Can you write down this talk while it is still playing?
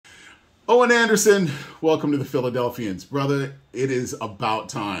Owen Anderson, welcome to the Philadelphians. Brother, it is about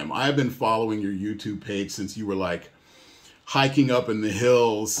time. I've been following your YouTube page since you were like hiking up in the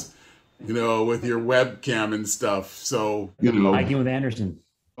hills, with your webcam and stuff. So, Hiking with Anderson.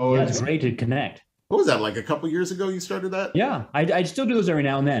 oh, Yeah, it's great to connect. what was that, like a couple years ago you started that? Yeah, I still do those every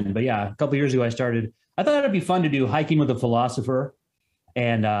now and then. But yeah, a couple years ago I started. I thought it'd be fun to do hiking with a philosopher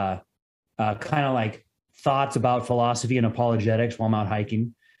and kind of like thoughts about philosophy and apologetics while I'm out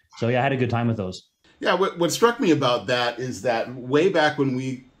hiking. So yeah, I had a good time with those. Yeah, what struck me about that is that way back when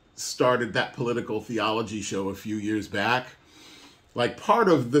we started that political theology show a few years back, like part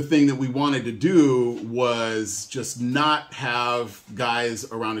of the thing that we wanted to do was just not have guys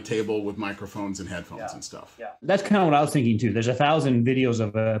around a table with microphones and headphones and stuff. Yeah, that's kind of what I was thinking too. There's 1,000 videos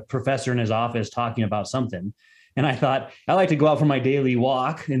of a professor in his office talking about something, and I thought I like to go out for my daily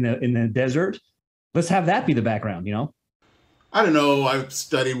walk in the desert. Let's have that be the background. I don't know. I've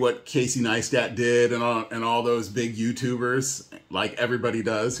studied what Casey Neistat did and all those big YouTubers, like everybody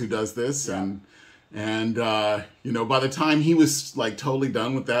does who does this. Yeah. And by the time he was like totally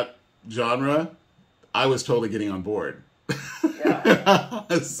done with that genre, I was totally getting on board. Yeah.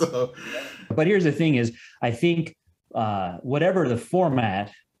 So, But here's the thing: is I think whatever the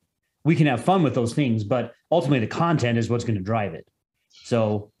format, we can have fun with those things, but ultimately the content is what's going to drive it.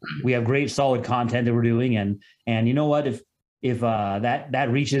 So we have great, solid content that we're doing, and you know what? If that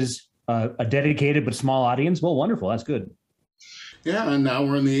reaches a dedicated but small audience, well, wonderful. That's good. yeah, and now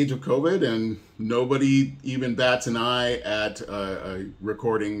we're in the age of COVID, and nobody even bats an eye at a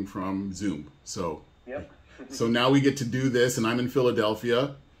recording from Zoom. So, Yep. so now we get to do this, and I'm in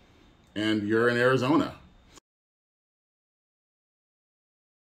Philadelphia, and you're in Arizona.